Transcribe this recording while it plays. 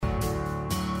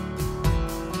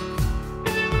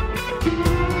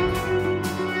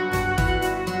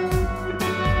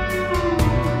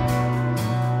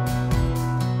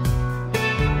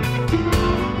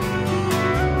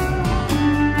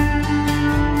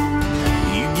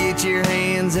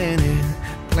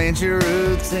plant your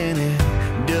roots in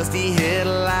it. Dusty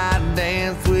headlight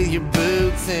dance with your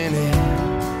boots in it.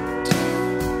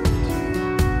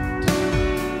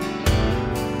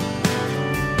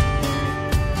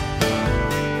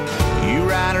 You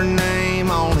write her name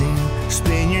on it,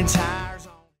 spin your tires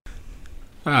on it.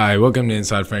 Hi, welcome to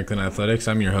Inside Franklin Athletics.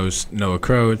 I'm your host, Noah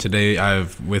Crow. Today I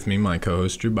have with me my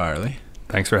co-host, Drew Byerly.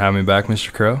 Thanks for having me back,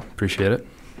 Mr. Crow. Appreciate it.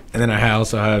 And then I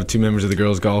also have two members of the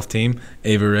girls' golf team,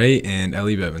 Ava Ray and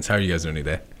Ellie Bevins. How are you guys doing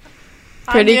today?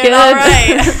 Pretty good. All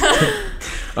right.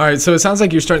 All right, so it sounds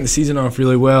like you're starting the season off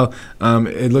really well.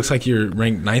 It looks like you're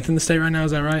ranked 9th in the state right now.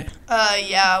 Is that right?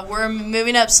 Yeah, we're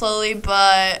moving up slowly,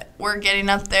 but we're getting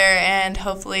up there and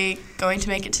hopefully going to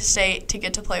make it to state to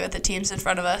get to play with the teams in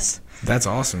front of us. That's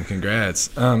awesome. Congrats.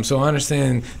 So I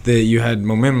understand that you had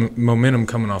momentum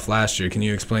coming off last year. Can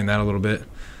you explain that a little bit?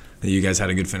 That you guys had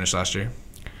a good finish last year?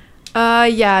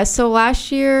 Yeah, so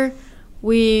last year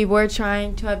we were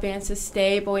trying to advance to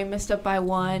state, but we missed up by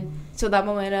 1. So that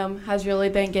momentum has really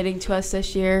been getting to us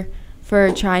this year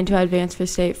for trying to advance for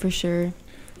state for sure.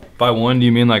 By 1, do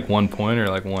you mean like 1 point or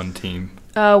like one team?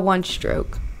 1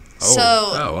 stroke.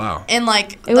 Oh, wow. In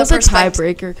like It was a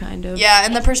tiebreaker kind of. Yeah,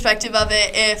 in the perspective of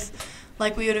it, if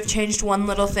like we would have changed one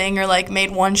little thing or like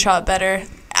made one shot better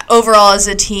overall as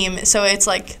a team, so it's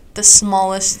like the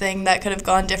smallest thing that could have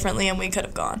gone differently and we could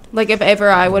have gone. Like if ever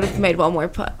I would have made one more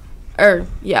putt.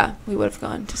 We would have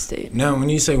gone to state. Now, when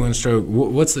you say 1 stroke,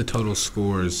 what's the total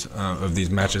scores of these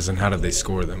matches and how do they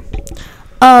score them?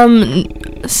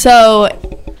 So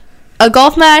a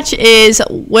golf match is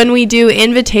when we do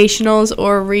invitationals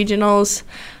or regionals,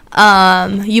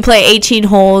 you play 18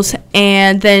 holes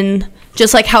and then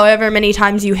just like however many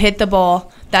times you hit the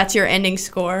ball, that's your ending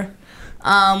score.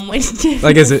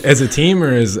 Like as a team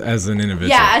or as an individual?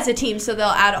 Yeah, as a team. So they'll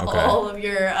add all of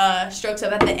your strokes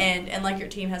up at the end, and like your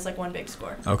team has like one big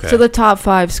score. Okay. So the top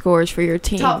 5 scores for your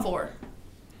team. Top 4.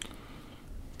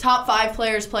 Top 5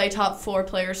 players play. Top 4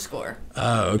 players score.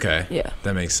 Oh, okay. Yeah.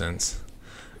 That makes sense.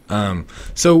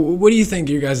 So what do you think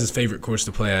your guys' favorite course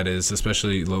to play at is,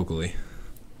 especially locally?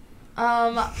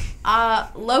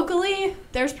 Locally,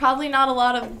 there's probably not a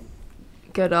lot of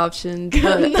good options.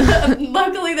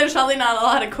 Luckily, there's probably not a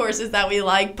lot of courses that we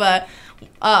like, but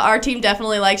our team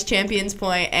definitely likes Champions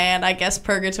Point and I guess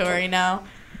Purgatory now.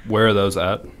 Where are those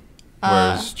at?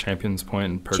 Where is Champions Point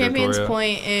and Purgatory? Champions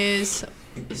Point is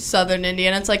southern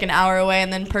Indiana. It's like an hour away,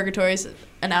 and then Purgatory is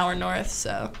an hour north.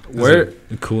 So where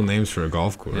cool names for a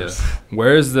golf course. Yeah.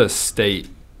 Where is the state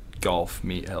golf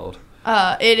meet held?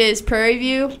 It is Prairie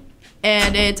View,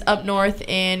 and it's up north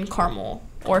in Carmel.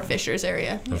 Or Fishers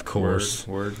area. Of course.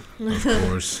 Word. Of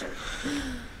course.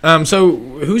 So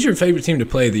who's your favorite team to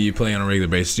play that you play on a regular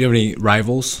basis? Do you have any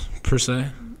rivals, per se?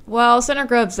 Well, Center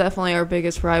Grove's definitely our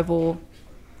biggest rival,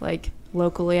 like,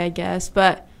 locally, I guess.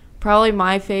 But probably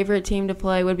my favorite team to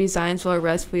play would be Zionsville or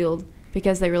Westfield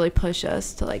because they really push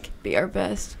us to, like, be our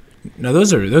best. Now,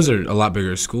 those are a lot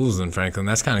bigger schools than Franklin.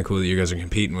 That's kind of cool that you guys are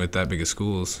competing with that big of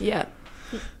schools. Yeah.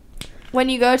 When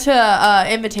you go to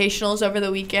invitationals over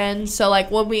the weekend, so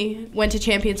like when we went to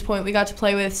Champions Point, we got to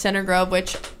play with Center Grove,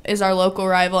 which is our local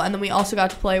rival, and then we also got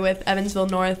to play with Evansville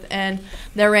North, and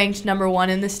they're ranked number 1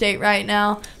 in the state right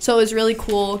now. So it was really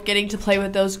cool getting to play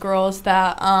with those girls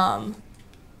that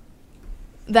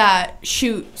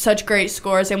shoot such great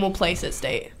scores and will place at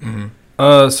state.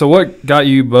 Mm-hmm. So what got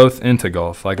you both into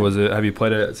golf? Like, have you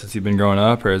played it since you've been growing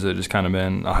up, or has it just kind of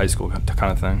been a high school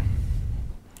kind of thing?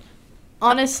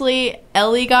 Honestly,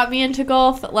 Ellie got me into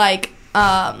golf. Like,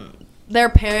 their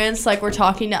parents, like, were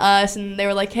talking to us, and they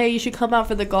were like, hey, you should come out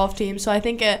for the golf team. So I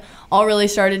think it all really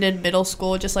started in middle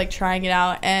school, just, like, trying it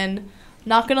out. And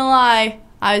not going to lie,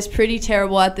 I was pretty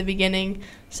terrible at the beginning.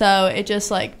 So it just,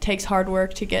 like, takes hard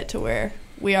work to get to where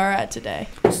we are at today.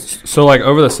 So, like,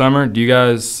 over the summer, do you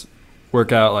guys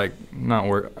work out, like,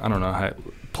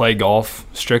 play golf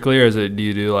strictly, or do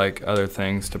you do like other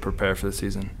things to prepare for the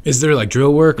season? Is there like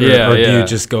drill work, or do you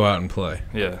just go out and play?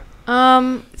 Yeah.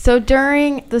 So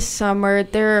during the summer,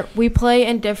 we play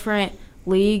in different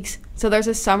leagues. So there's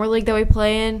a summer league that we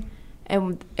play in,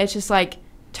 and it's just like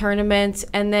tournaments.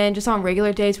 And then just on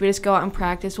regular days, we just go out and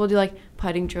practice. We'll do like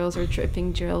putting drills or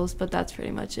tripping drills, but that's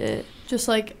pretty much it. Just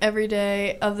like every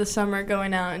day of the summer,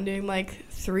 going out and doing like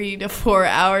 3 to 4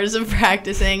 hours of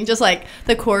practicing. Just like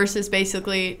the course is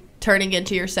basically turning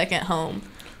into your second home.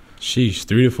 Sheesh,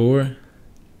 3 to 4?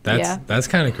 That's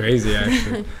kind of crazy,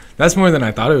 actually. That's more than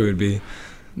I thought it would be.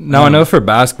 Now, I know for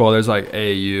basketball, there's like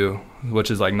AAU,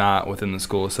 which is like not within the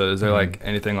school. So is there like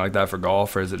anything like that for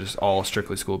golf, or is it just all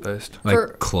strictly school based?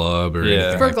 Like club or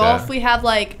anything for like golf, that? we have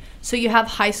like So you have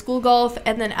high school golf,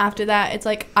 and then after that it's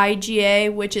like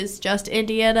IGA, which is just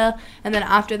Indiana, and then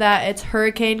after that it's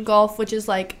Hurricane Golf, which is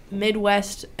like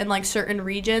Midwest and like certain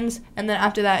regions, and then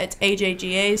after that it's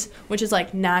AJGAs, which is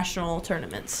like national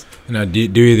tournaments. Now, do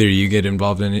either of you get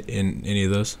involved in any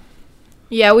of those?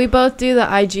 Yeah, we both do the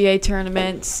IGA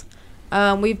tournaments.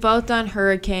 We've both done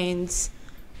Hurricanes.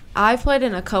 I've played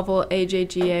in a couple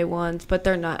AJGA ones, but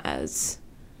they're not as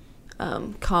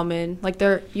common. Like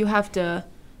you have to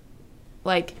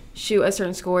like shoot a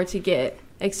certain score to get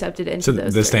accepted into So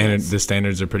those. the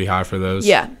standards are pretty high for those.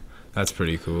 Yeah. That's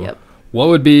pretty cool. Yep. What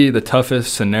would be the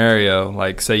toughest scenario?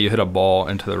 Like, say you hit a ball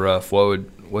into the rough.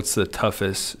 What's the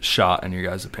toughest shot in your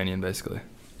guys' opinion, basically?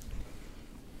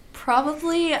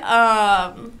 Probably,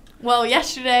 well,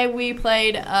 yesterday we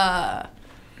played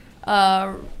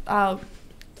Vala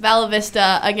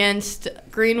Vista against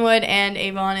Greenwood and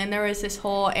Avon, and there was this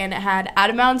hole, and it had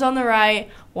out of bounds on the right,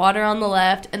 water on the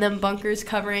left, and then bunkers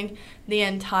covering the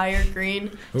entire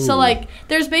green. Ooh. So, like,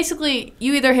 there's basically,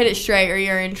 you either hit it straight or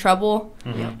you're in trouble.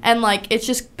 Mm-hmm. And, like, it's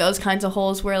just those kinds of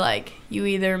holes where, like, you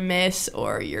either miss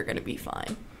or you're going to be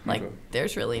fine. Like,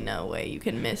 there's really no way you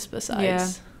can miss besides. Yeah.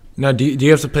 Now, do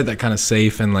you have to play that kind of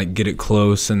safe and, like, get it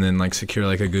close and then, like, secure,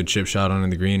 like, a good chip shot onto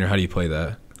the green, or how do you play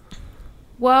that?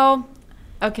 Well,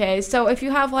 okay, so if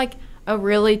you have like a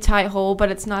really tight hole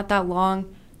but it's not that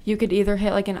long, you could either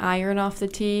hit like an iron off the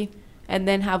tee and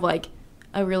then have like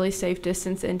a really safe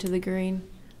distance into the green,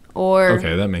 or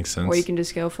Okay, that makes sense. or you can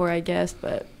just go for it, I guess,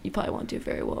 but you probably won't do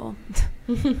very well.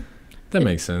 That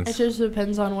makes It sense. just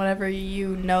depends on whatever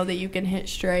you know that you can hit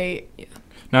straight.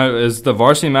 Now, is the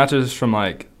varsity matches from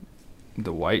like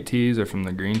the white tees or from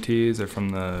the green tees or from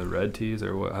the red tees,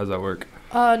 or what? How's that work?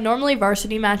 Normally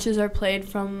varsity matches are played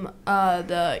from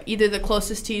either the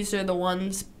closest tees or the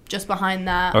ones just behind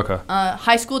that. Okay.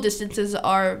 High school distances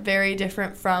are very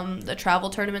different from the travel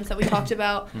tournaments that we talked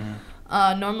about.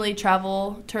 Normally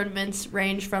travel tournaments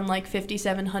range from like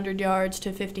 5,700 yards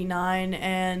to 59,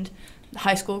 and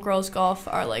high school girls golf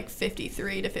are like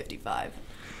 53 to 55.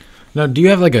 Now, do you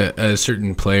have, like, a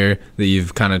certain player that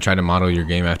you've kind of tried to model your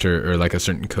game after, or, like, a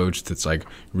certain coach that's, like,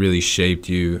 really shaped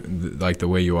you, like, the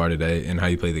way you are today and how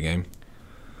you play the game?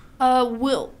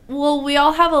 We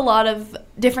all have a lot of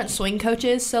different swing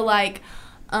coaches, so like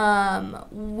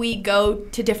we go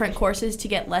to different courses to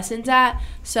get lessons at.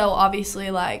 So obviously,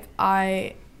 like,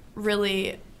 I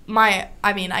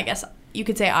guess you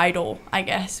could say idol, I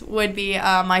guess, would be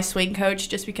my swing coach,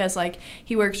 just because like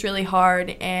he works really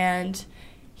hard and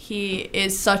he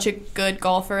is such a good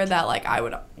golfer that like I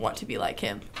would want to be like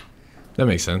him. That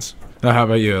makes sense. Now, how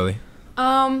about you, Ellie?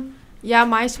 Yeah,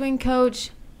 my swing coach,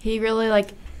 he really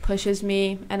like pushes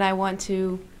me, and I want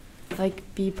to like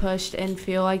be pushed and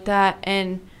feel like that.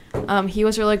 And he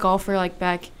was really a golfer like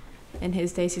back in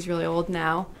his days. He's really old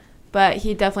now, but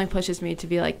he definitely pushes me to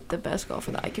be like the best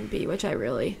golfer that I can be, which I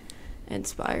really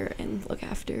inspire and look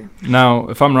after. Now,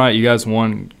 if I'm right, you guys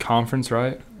won conference,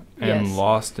 right? And Yes.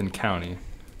 lost in county.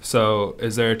 So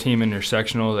is there a team in your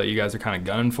sectional that you guys are kind of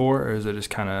gunning for, or is it just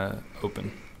kind of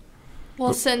open?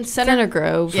 Well, since Center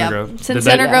Grove. yeah, Grove. Did since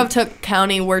they- Center Grove took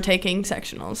county, we're taking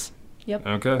sectionals.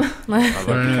 Okay. I like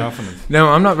the confidence. No,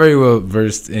 I'm not very well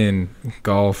versed in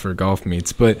golf or golf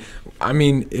meets, but, I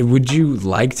mean, would you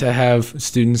like to have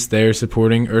students there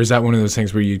supporting, or is that one of those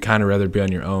things where you'd kind of rather be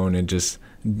on your own and just,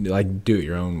 like, do it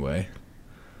your own way?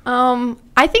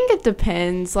 I think it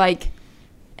depends. Like,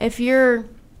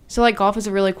 like golf is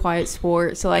a really quiet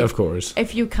sport, so like Of course.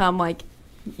 if you come, like,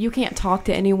 you can't talk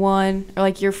to anyone, or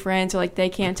like your friends, or like they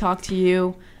can't talk to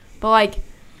you. But like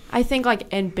I think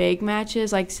like in big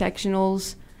matches like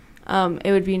sectionals,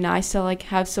 it would be nice to like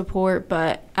have support,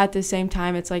 but at the same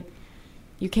time it's like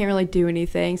you can't really do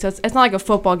anything. So it's not like a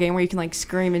football game where you can like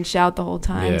scream and shout the whole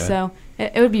time. Yeah. So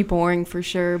it would be boring for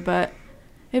sure, but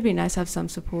it'd be nice to have some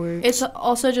support. It's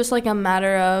also just like a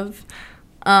matter of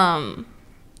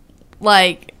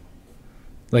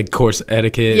like course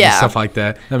etiquette and Yeah. stuff like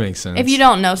that. That makes sense. if you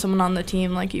don't know someone on the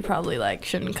team, like you probably like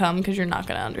shouldn't come because you're not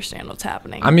going to understand what's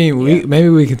happening. I mean, maybe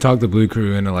we can talk the Blue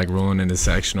Crew into, like, rolling into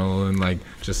sectional and, like,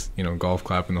 just, golf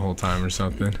clapping the whole time or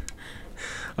something.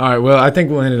 All right, well, I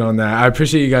think we'll end it on that. I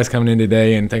appreciate you guys coming in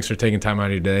today, and thanks for taking time out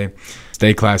of your day.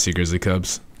 Stay classy, Grizzly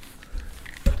Cubs.